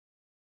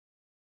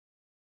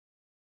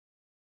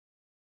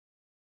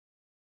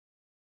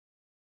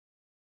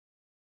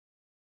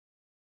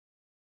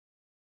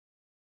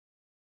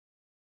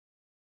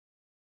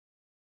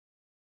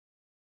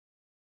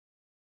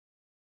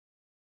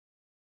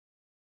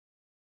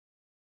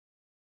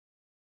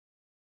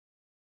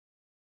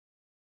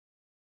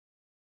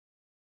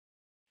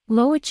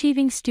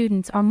Low-achieving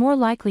students are more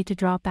likely to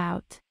drop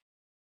out.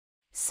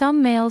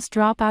 Some males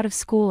drop out of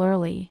school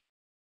early.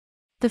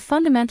 The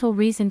fundamental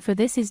reason for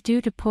this is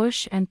due to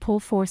push and pull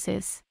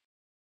forces.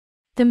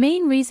 The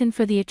main reason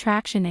for the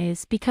attraction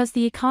is because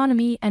the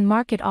economy and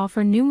market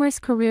offer numerous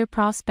career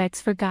prospects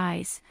for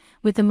guys,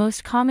 with the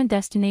most common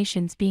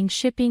destinations being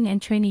shipping and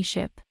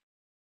traineeship.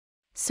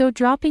 So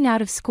dropping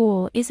out of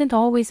school isn't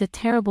always a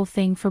terrible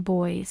thing for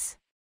boys.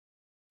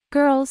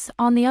 Girls,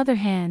 on the other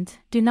hand,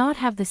 do not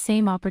have the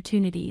same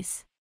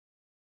opportunities.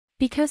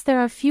 Because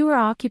there are fewer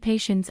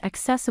occupations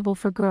accessible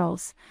for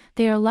girls,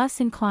 they are less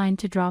inclined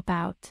to drop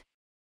out.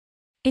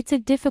 It's a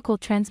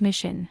difficult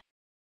transmission.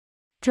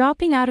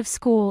 Dropping out of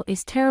school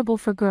is terrible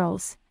for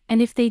girls,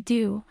 and if they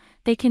do,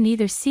 they can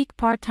either seek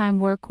part-time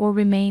work or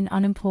remain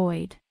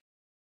unemployed.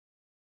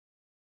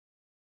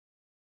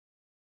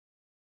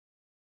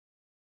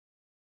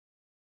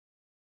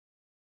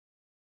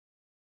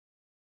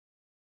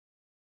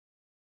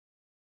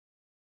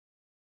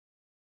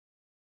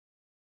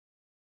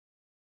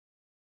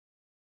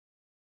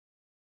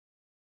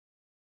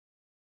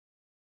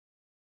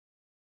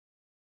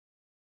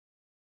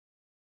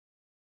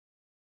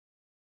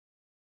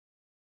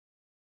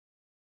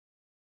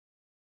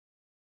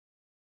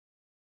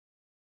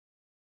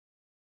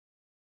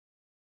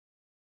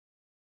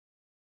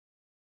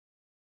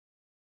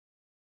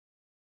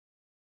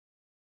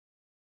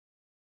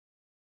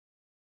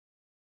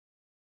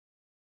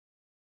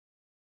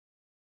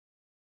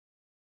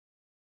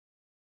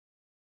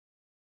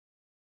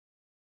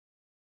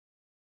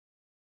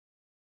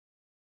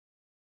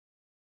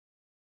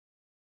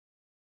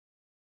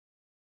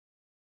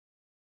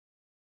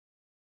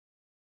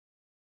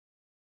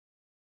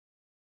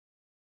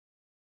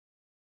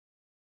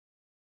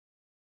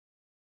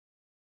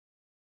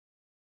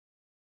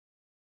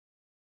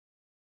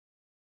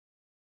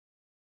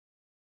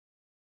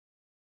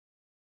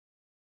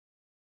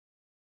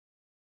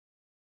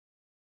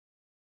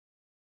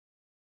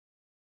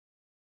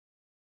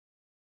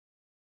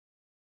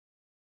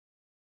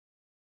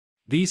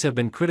 These have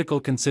been critical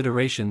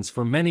considerations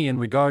for many in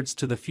regards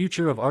to the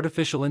future of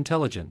artificial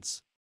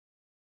intelligence.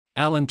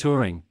 Alan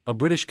Turing, a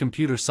British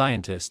computer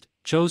scientist,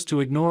 chose to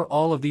ignore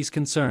all of these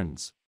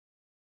concerns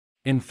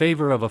in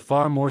favor of a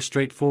far more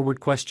straightforward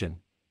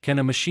question: can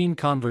a machine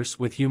converse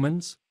with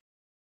humans?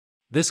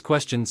 This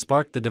question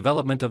sparked the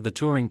development of the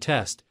Turing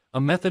test,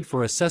 a method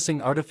for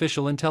assessing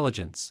artificial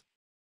intelligence.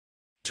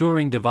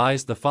 Turing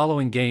devised the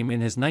following game in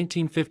his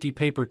 1950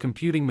 paper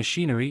Computing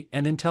Machinery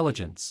and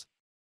Intelligence.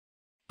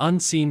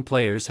 Unseen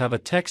players have a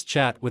text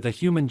chat with a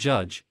human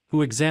judge,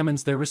 who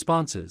examines their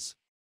responses.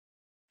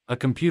 A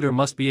computer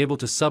must be able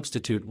to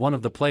substitute one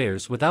of the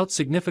players without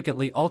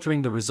significantly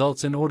altering the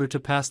results in order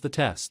to pass the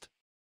test.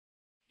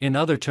 In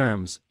other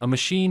terms, a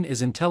machine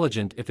is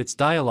intelligent if its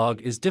dialogue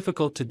is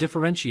difficult to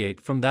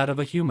differentiate from that of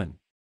a human.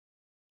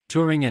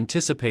 Turing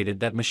anticipated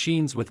that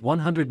machines with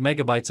 100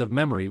 megabytes of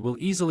memory will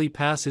easily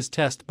pass his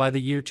test by the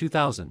year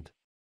 2000.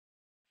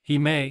 He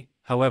may,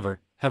 however,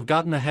 have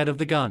gotten ahead of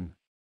the gun.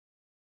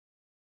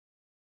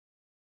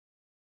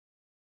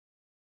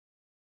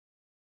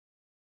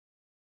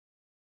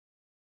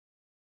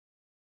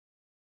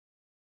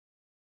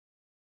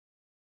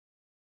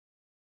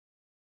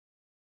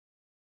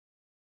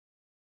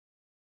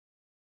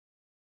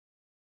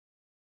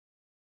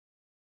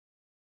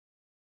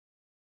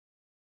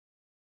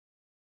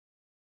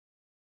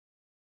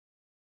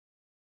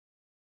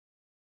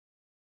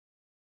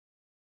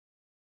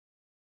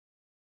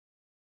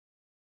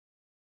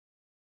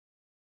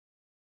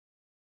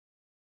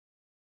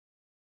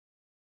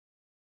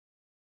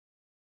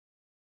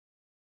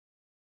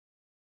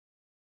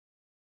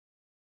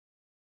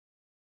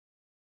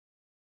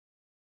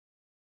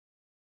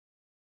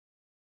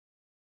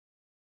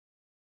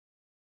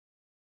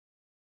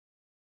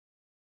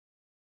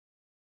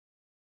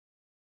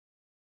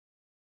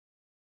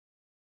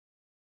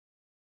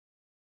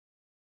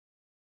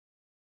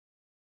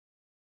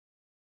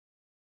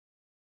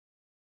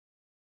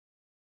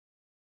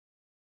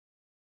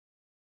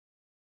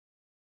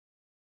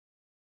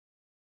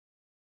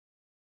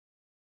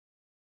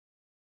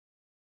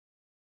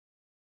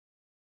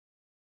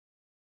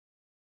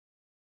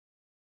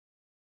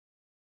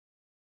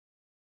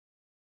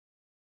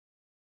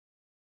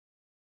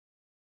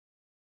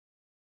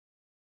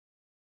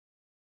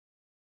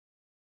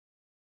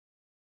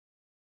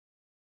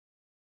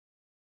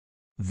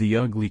 The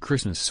ugly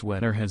Christmas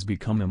sweater has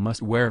become a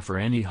must-wear for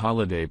any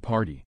holiday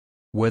party.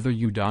 Whether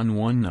you don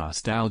one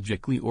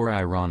nostalgically or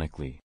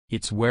ironically,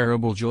 it's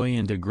wearable joy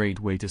and a great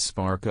way to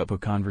spark up a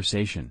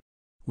conversation.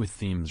 With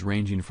themes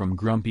ranging from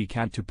Grumpy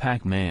Cat to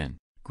Pac-Man,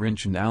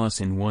 Grinch and Alice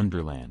in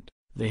Wonderland,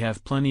 they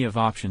have plenty of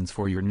options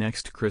for your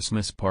next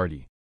Christmas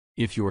party.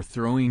 If you're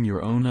throwing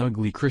your own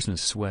ugly Christmas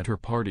sweater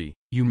party,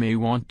 you may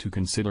want to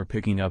consider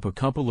picking up a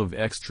couple of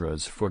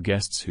extras for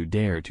guests who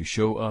dare to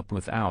show up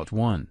without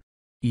one.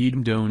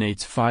 Edom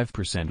donates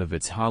 5% of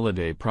its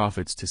holiday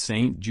profits to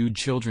St. Jude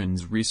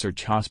Children's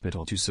Research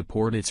Hospital to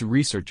support its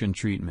research and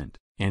treatment,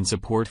 and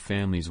support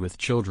families with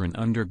children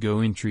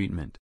undergoing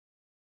treatment.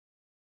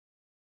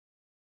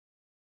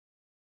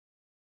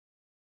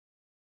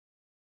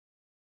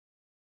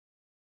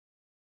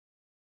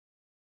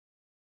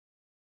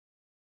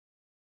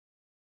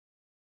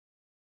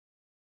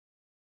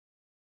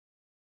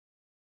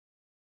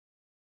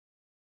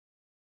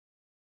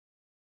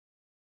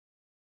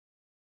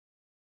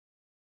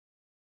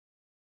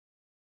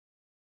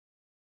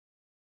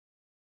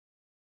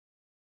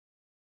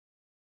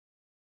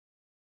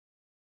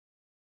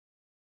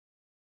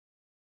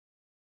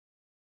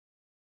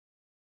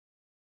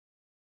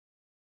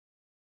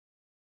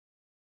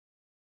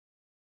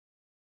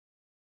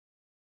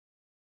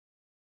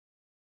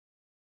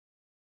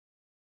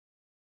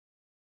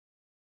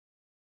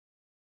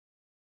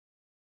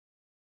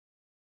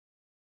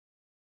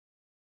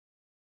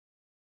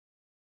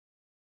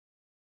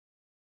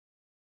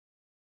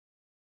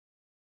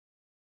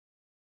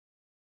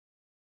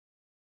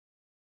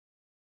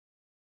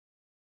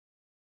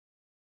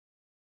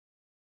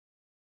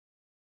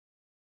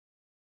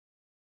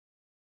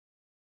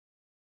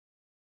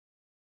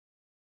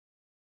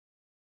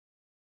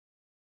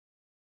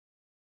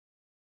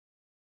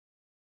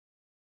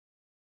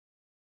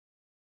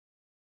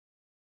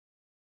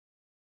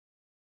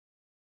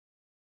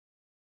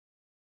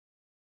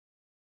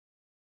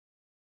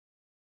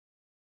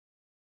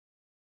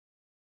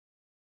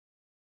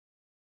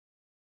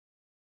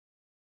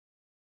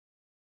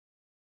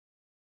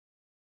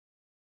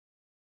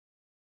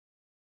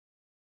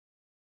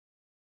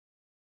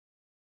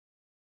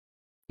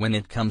 When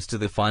it comes to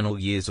the final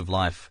years of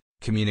life,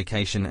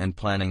 communication and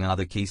planning are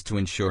the keys to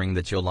ensuring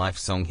that your life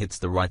song hits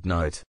the right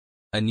note.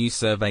 A new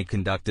survey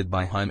conducted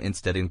by Home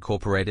Instead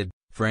Incorporated,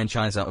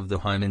 franchisor of the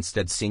Home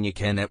Instead Senior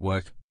Care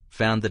Network,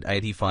 found that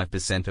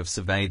 85% of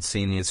surveyed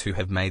seniors who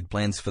have made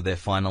plans for their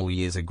final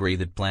years agree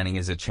that planning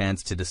is a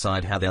chance to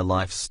decide how their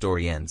life's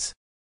story ends.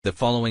 The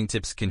following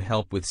tips can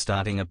help with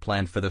starting a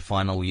plan for the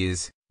final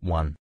years.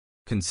 1.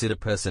 Consider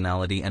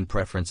personality and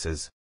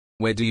preferences.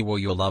 Where do you or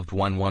your loved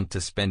one want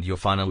to spend your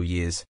final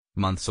years,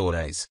 months or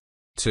days?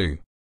 2.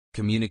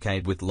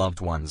 Communicate with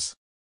loved ones.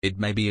 It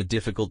may be a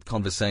difficult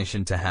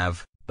conversation to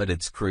have, but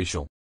it's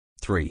crucial.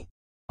 3.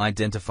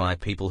 Identify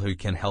people who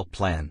can help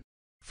plan.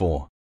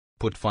 4.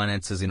 Put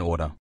finances in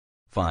order.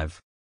 5.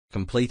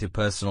 Complete a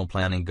personal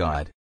planning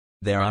guide.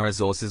 There are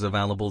resources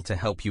available to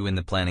help you in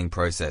the planning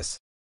process.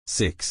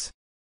 6.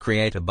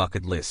 Create a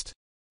bucket list.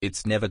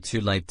 It's never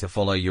too late to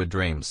follow your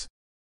dreams.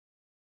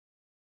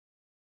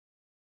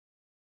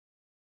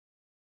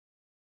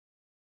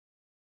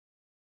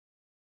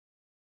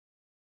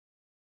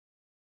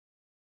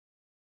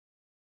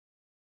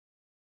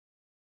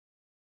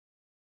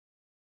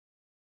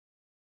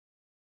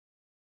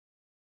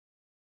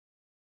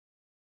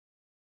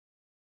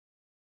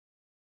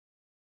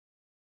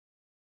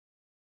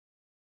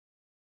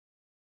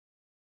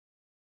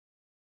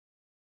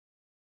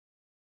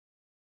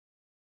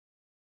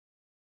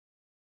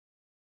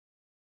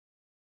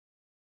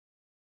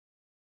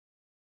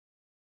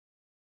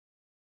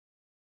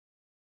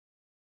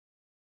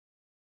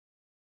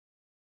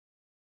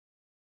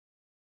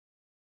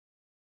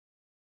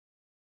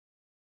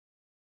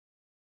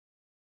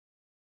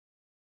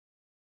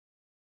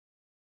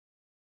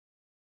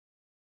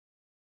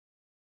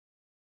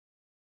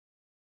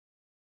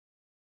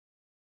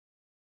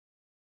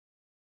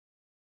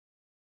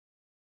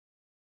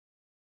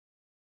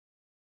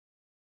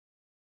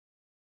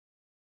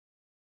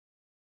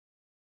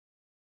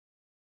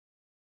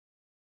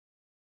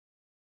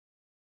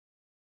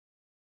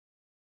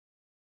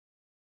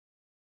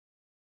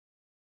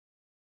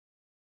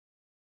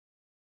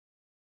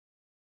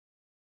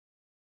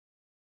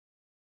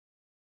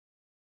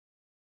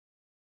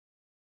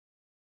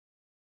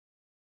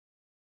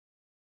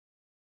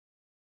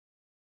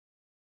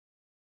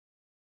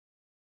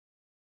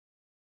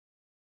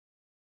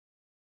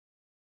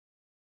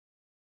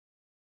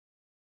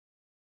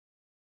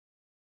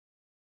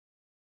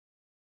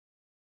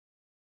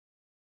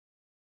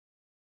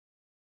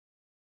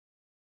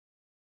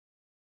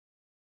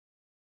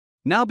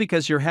 Now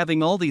because you're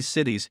having all these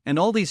cities and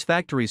all these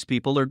factories,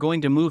 people are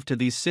going to move to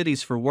these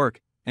cities for work,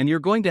 and you're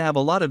going to have a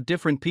lot of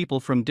different people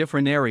from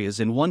different areas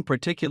in one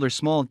particular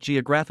small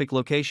geographic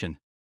location.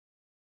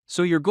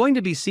 So you're going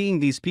to be seeing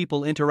these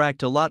people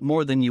interact a lot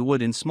more than you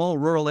would in small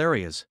rural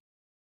areas.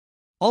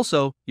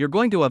 Also, you're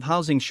going to have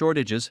housing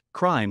shortages,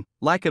 crime,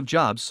 lack of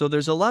jobs, so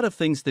there's a lot of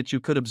things that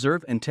you could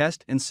observe and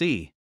test and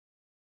see.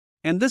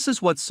 And this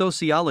is what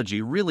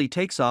sociology really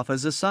takes off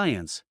as a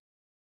science.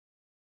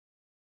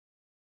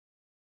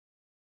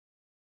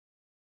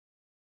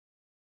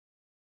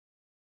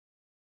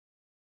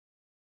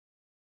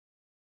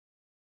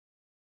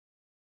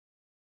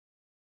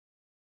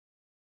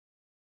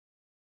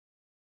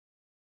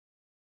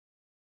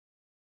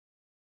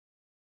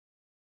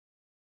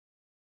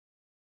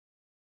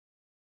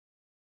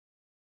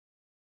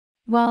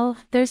 Well,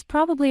 there's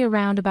probably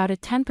around about a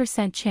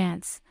 10%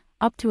 chance,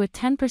 up to a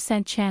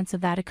 10% chance of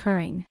that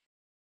occurring.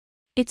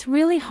 It's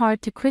really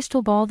hard to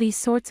crystal ball these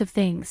sorts of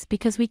things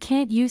because we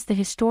can't use the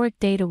historic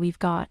data we've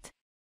got.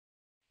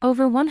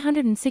 Over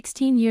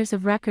 116 years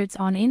of records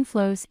on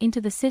inflows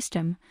into the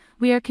system,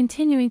 we are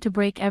continuing to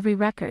break every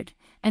record,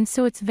 and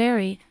so it's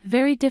very,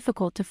 very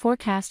difficult to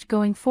forecast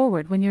going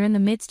forward when you're in the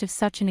midst of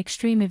such an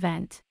extreme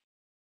event.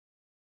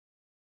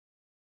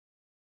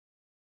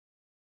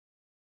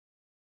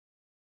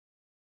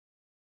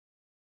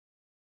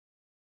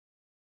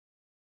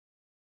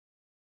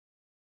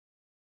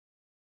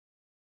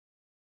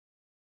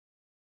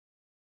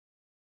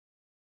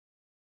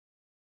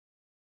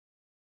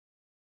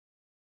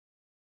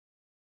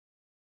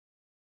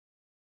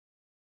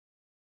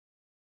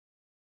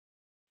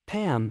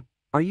 Pam,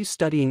 are you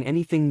studying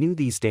anything new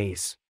these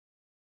days?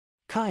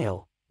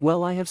 Kyle,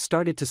 well, I have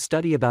started to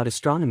study about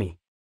astronomy.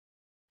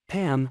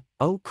 Pam,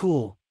 oh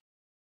cool.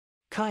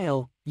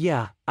 Kyle,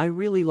 yeah, I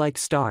really like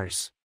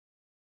stars.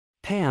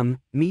 Pam,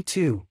 me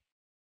too.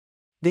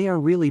 They are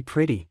really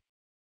pretty.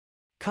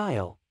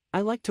 Kyle, I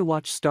like to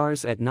watch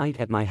stars at night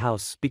at my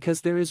house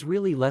because there is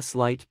really less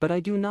light, but I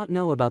do not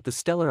know about the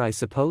stellar, I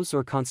suppose,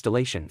 or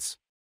constellations.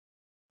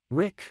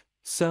 Rick,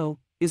 so,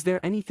 is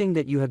there anything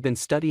that you have been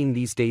studying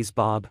these days?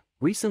 Bob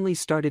recently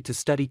started to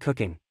study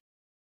cooking.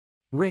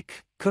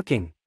 Rick,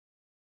 cooking.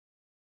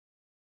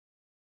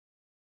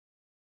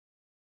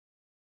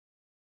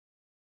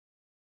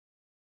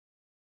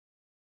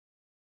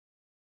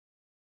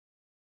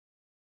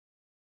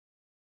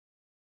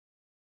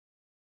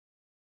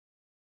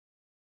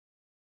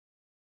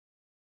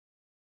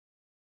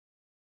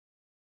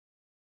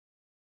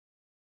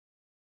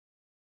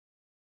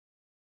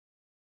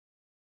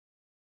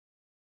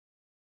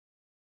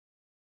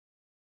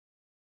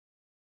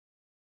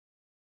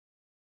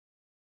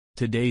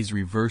 Today's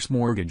reverse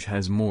mortgage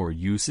has more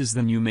uses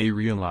than you may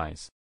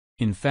realize.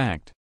 In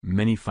fact,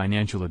 many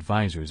financial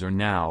advisors are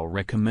now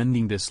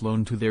recommending this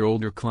loan to their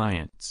older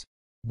clients.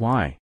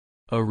 Why?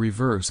 A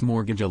reverse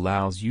mortgage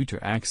allows you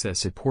to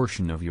access a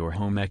portion of your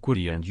home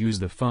equity and use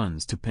the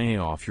funds to pay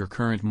off your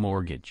current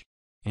mortgage.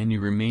 Any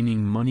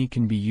remaining money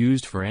can be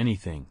used for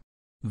anything.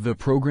 The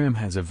program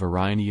has a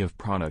variety of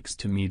products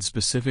to meet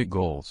specific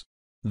goals.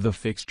 The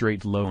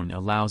fixed-rate loan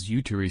allows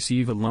you to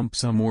receive a lump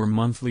sum or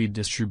monthly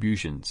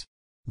distributions.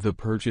 The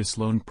purchase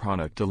loan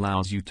product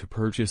allows you to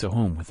purchase a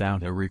home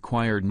without a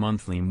required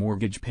monthly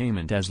mortgage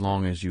payment as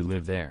long as you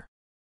live there.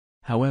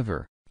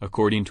 However,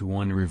 according to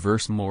One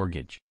Reverse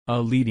Mortgage,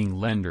 a leading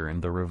lender in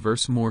the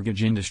reverse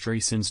mortgage industry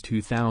since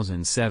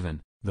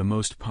 2007, the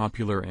most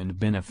popular and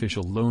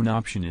beneficial loan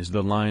option is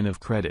the line of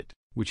credit,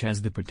 which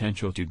has the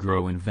potential to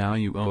grow in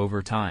value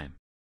over time.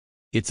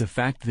 It's a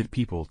fact that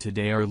people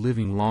today are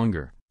living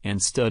longer,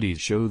 and studies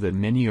show that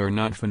many are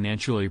not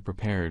financially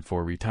prepared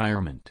for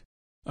retirement.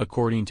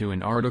 According to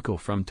an article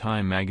from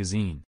Time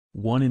magazine,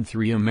 1 in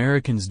 3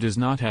 Americans does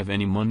not have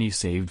any money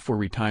saved for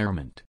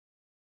retirement.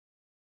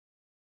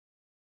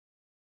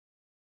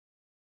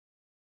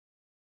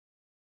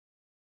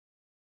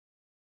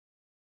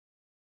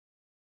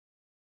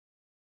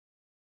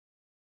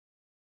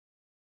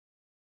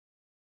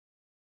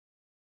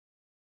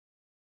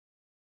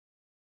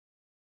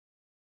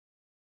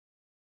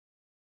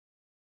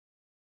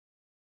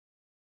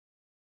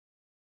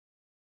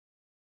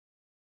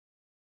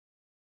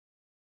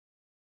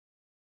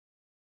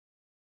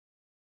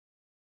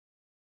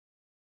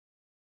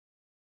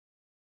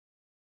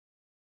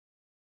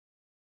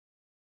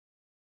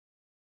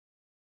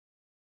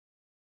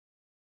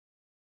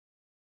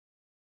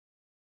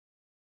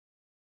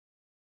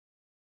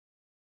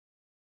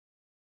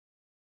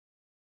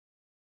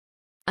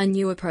 A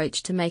new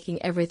approach to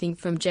making everything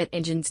from jet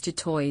engines to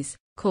toys,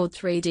 called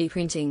 3D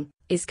printing,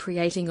 is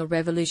creating a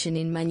revolution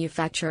in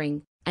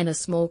manufacturing, and a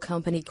small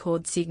company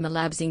called Sigma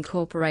Labs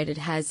Incorporated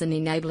has an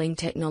enabling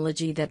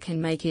technology that can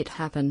make it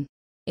happen.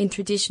 In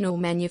traditional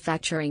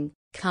manufacturing,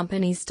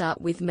 companies start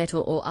with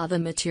metal or other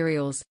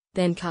materials,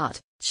 then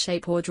cut,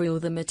 shape or drill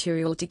the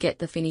material to get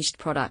the finished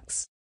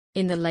products.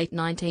 In the late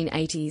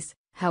 1980s,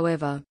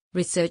 however,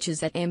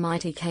 researchers at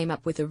MIT came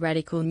up with a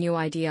radical new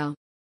idea.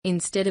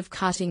 Instead of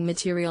cutting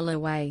material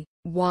away,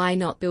 why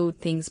not build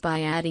things by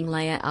adding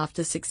layer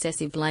after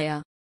successive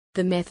layer?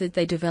 The method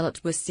they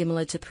developed was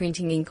similar to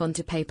printing ink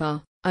onto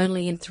paper,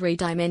 only in 3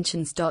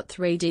 dimensions.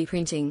 3D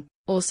printing,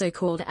 also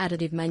called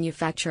additive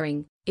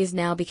manufacturing, is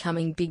now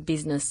becoming big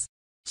business.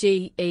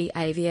 GE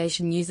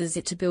Aviation uses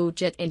it to build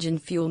jet engine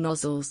fuel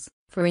nozzles,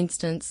 for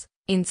instance,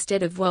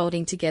 instead of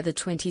welding together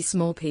 20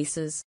 small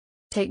pieces.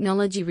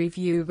 Technology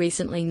Review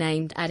recently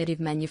named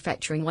additive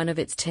manufacturing one of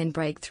its 10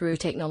 breakthrough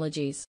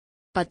technologies.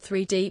 But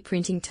 3D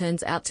printing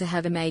turns out to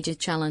have a major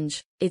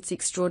challenge. It's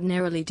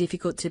extraordinarily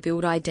difficult to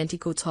build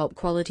identical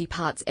top-quality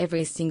parts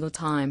every single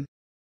time.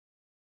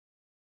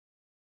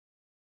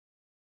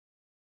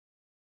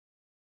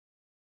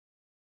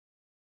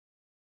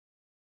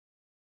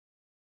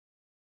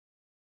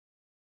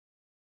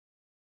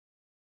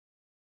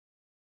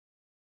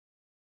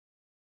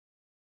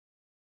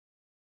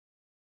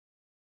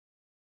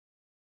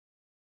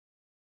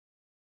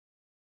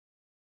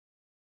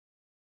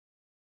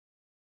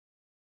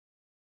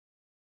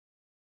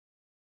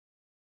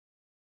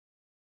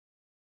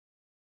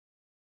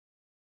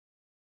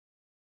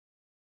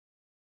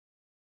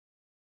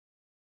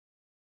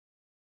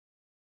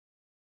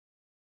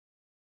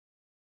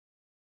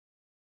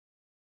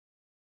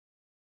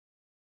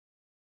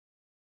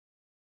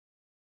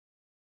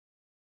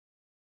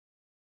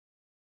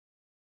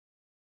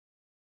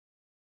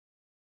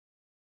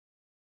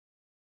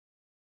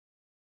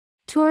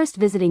 Tourists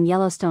visiting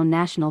Yellowstone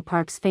National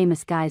Park's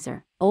famous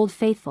geyser, Old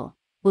Faithful,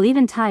 will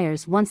even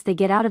tires once they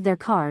get out of their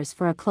cars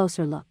for a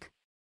closer look.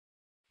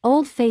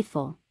 Old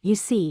Faithful, you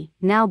see,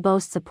 now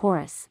boasts a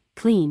porous,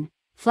 clean,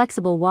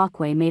 flexible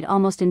walkway made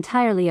almost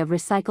entirely of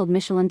recycled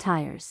Michelin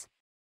tires.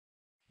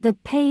 The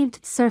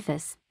paved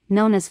surface,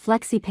 known as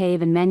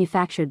FlexiPave and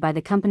manufactured by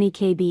the company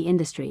KB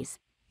Industries,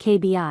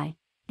 KBI,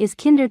 is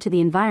kinder to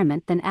the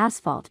environment than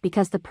asphalt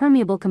because the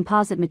permeable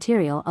composite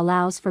material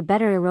allows for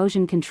better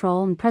erosion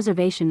control and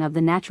preservation of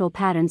the natural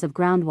patterns of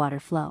groundwater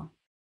flow.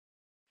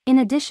 In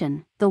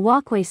addition, the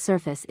walkway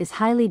surface is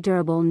highly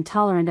durable and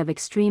tolerant of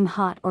extreme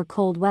hot or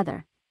cold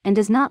weather, and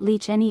does not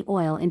leach any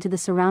oil into the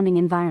surrounding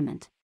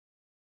environment.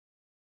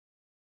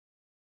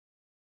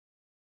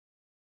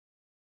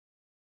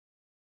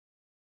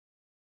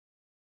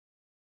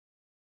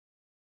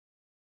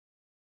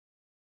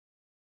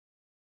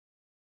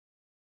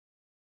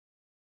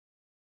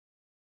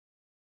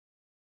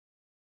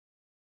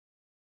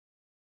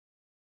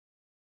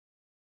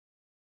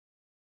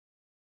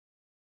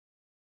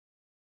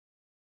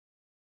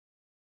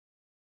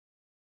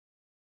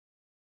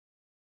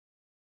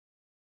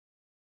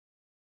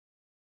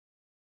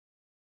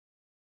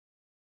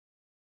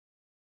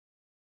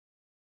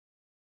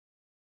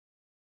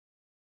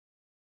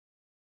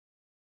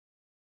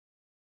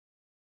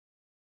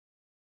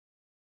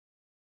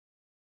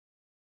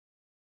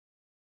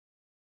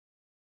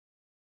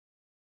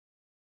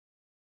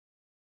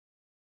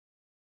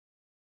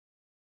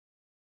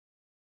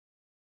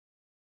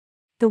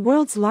 The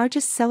world's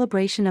largest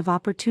celebration of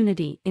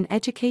opportunity in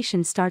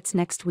education starts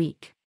next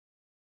week.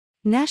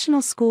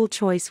 National School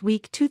Choice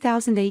Week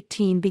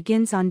 2018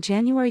 begins on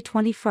January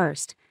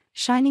 21st,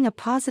 shining a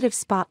positive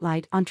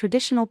spotlight on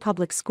traditional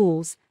public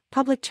schools,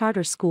 public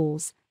charter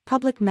schools,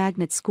 public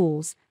magnet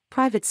schools,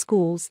 private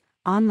schools,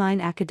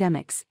 online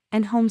academics,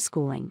 and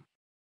homeschooling.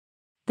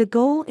 The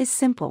goal is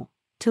simple: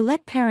 to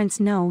let parents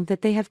know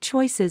that they have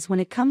choices when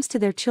it comes to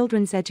their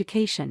children's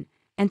education,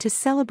 and to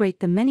celebrate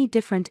the many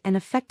different and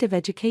effective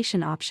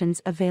education options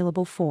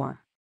available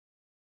for.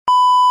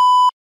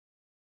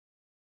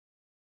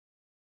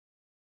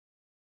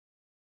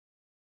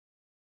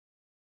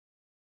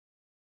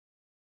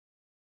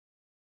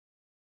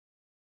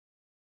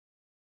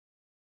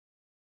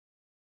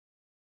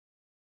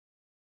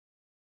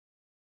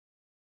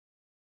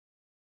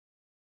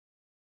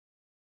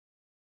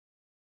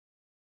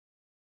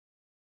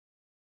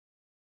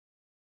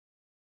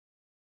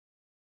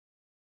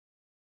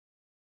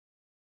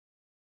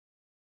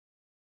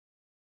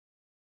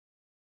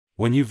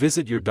 When you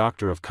visit your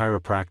doctor of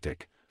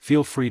chiropractic,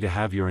 feel free to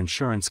have your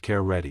insurance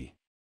care ready.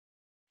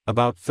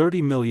 About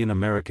 30 million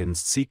Americans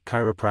seek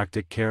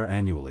chiropractic care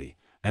annually,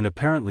 and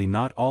apparently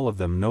not all of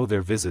them know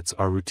their visits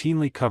are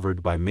routinely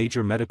covered by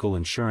major medical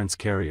insurance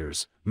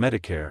carriers,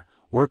 Medicare,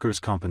 workers'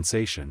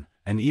 compensation,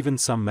 and even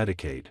some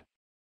Medicaid.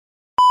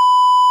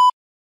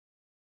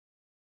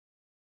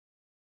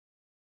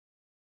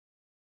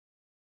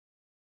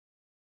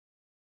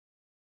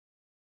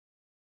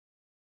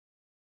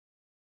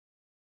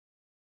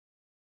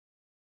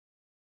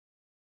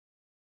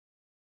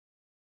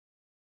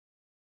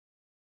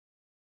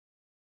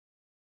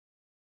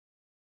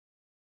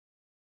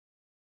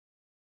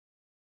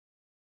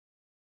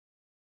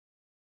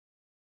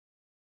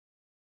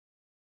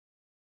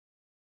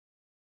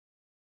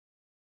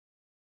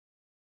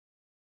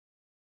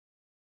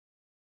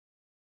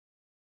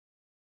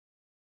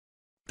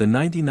 The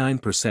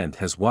 99%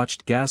 has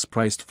watched gas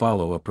price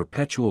follow a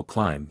perpetual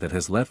climb that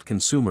has left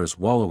consumers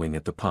wallowing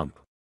at the pump.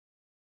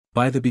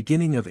 By the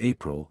beginning of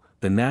April,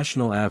 the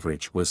national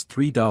average was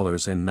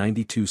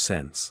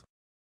 $3.92.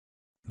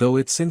 Though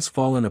it's since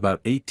fallen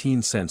about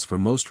 18 cents for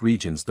most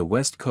regions, the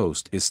West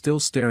Coast is still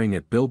staring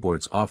at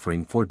billboards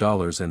offering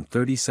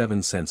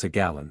 $4.37 a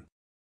gallon.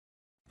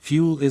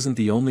 Fuel isn't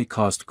the only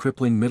cost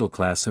crippling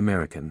middle-class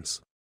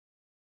Americans.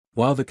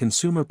 While the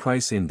Consumer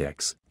Price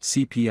Index,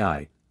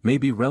 CPI, may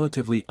be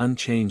relatively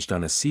unchanged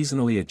on a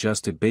seasonally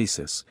adjusted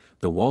basis,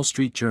 the Wall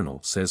Street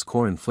Journal says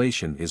core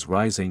inflation is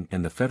rising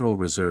and the Federal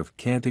Reserve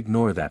can't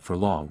ignore that for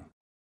long.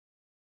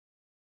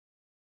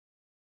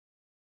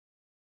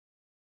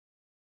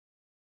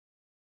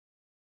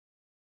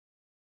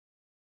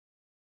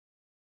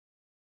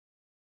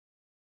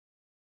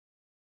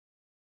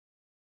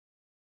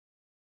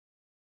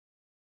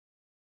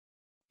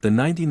 The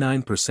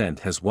 99%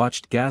 has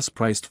watched gas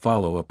price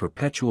follow a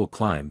perpetual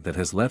climb that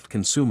has left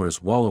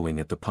consumers wallowing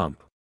at the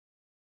pump.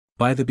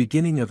 By the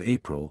beginning of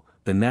April,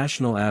 the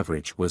national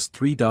average was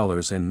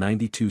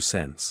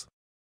 $3.92.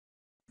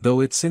 Though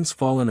it's since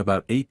fallen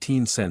about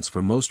 18 cents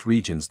for most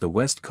regions, the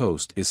West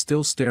Coast is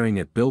still staring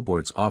at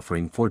billboards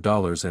offering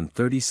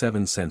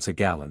 $4.37 a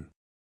gallon.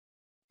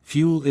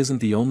 Fuel isn't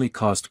the only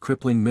cost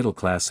crippling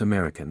middle-class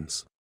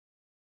Americans.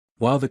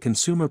 While the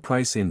Consumer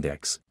Price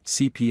Index,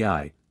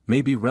 CPI, may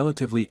be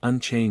relatively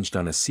unchanged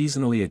on a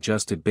seasonally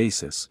adjusted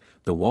basis,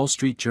 the Wall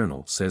Street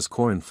Journal says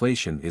core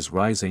inflation is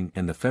rising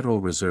and the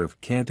Federal Reserve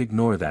can't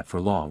ignore that for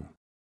long.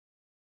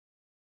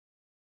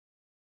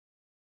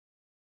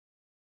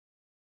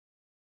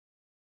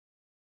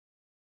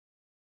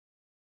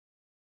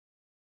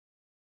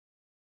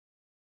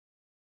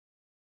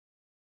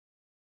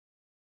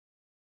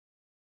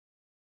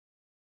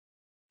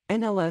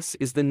 NLS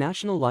is the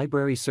National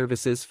Library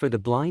Services for the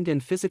Blind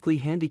and Physically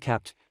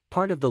Handicapped,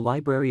 part of the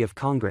Library of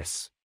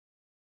Congress.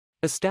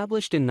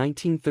 Established in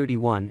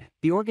 1931,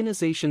 the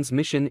organization's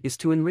mission is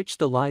to enrich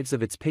the lives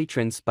of its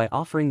patrons by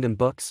offering them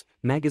books,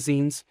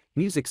 magazines,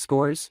 music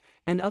scores,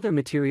 and other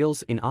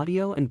materials in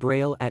audio and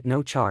braille at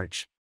no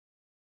charge.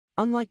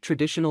 Unlike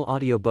traditional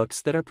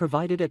audiobooks that are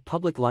provided at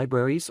public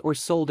libraries or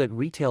sold at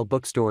retail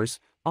bookstores,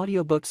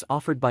 audiobooks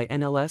offered by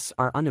NLS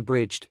are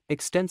unabridged,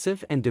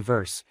 extensive and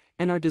diverse,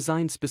 and are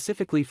designed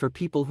specifically for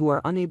people who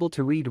are unable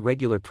to read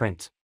regular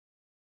print.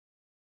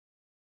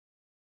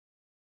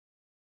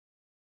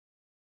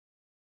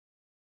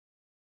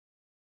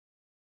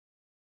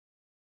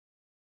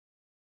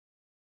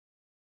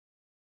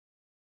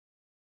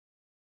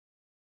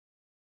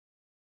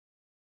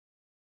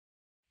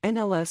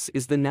 NLS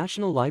is the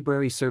National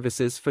Library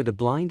Services for the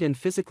Blind and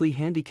Physically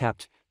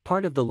Handicapped,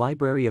 part of the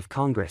Library of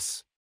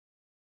Congress.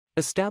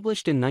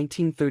 Established in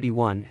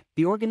 1931,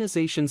 the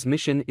organization's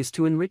mission is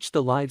to enrich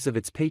the lives of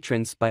its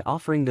patrons by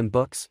offering them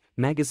books,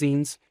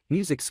 magazines,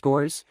 music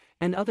scores,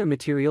 and other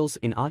materials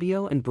in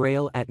audio and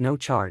braille at no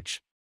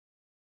charge.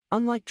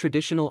 Unlike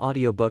traditional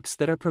audiobooks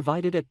that are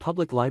provided at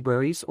public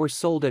libraries or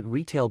sold at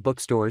retail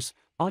bookstores,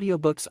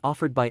 audiobooks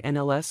offered by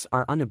NLS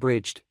are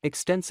unabridged,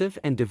 extensive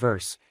and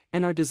diverse,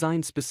 and are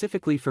designed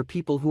specifically for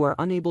people who are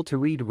unable to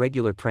read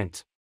regular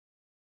print.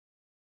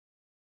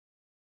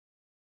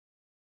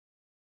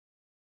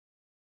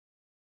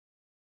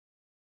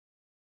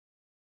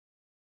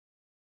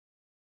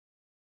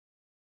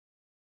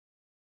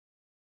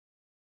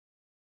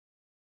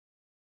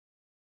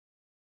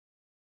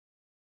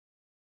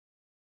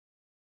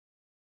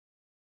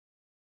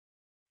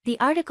 The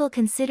article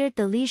considered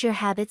the leisure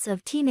habits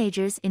of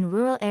teenagers in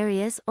rural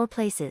areas or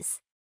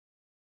places.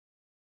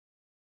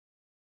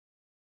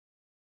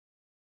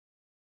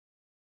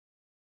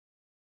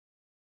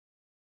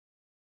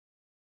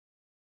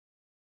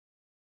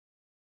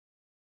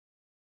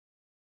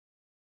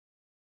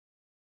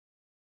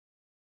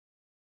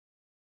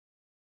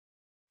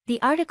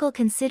 The article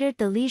considered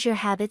the leisure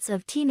habits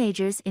of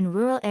teenagers in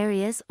rural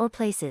areas or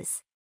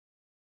places.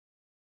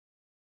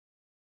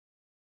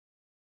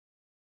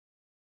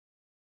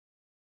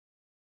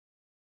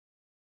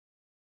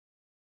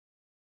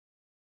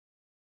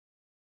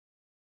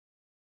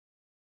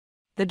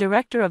 The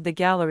director of the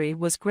gallery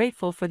was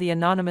grateful for the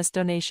anonymous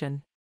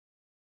donation.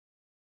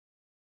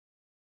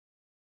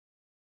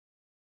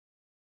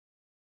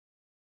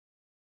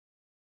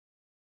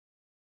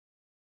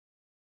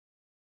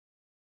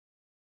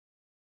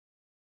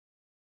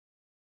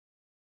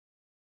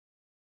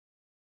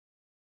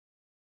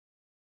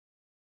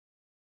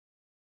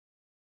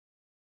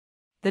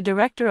 The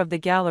director of the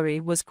gallery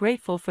was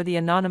grateful for the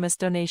anonymous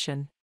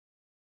donation.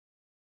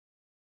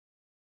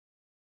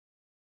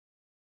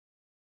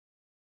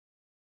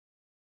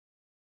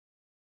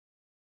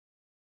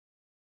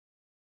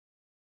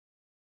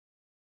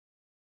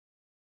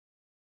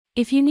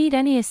 If you need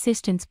any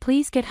assistance,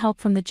 please get help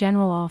from the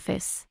general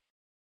office.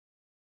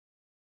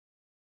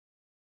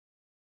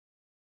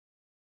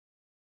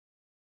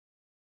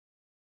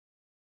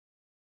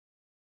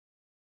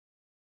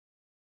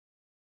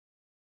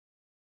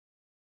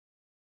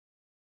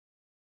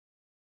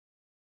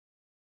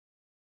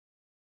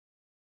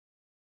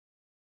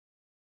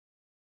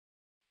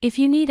 If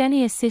you need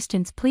any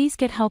assistance, please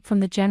get help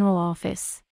from the general office.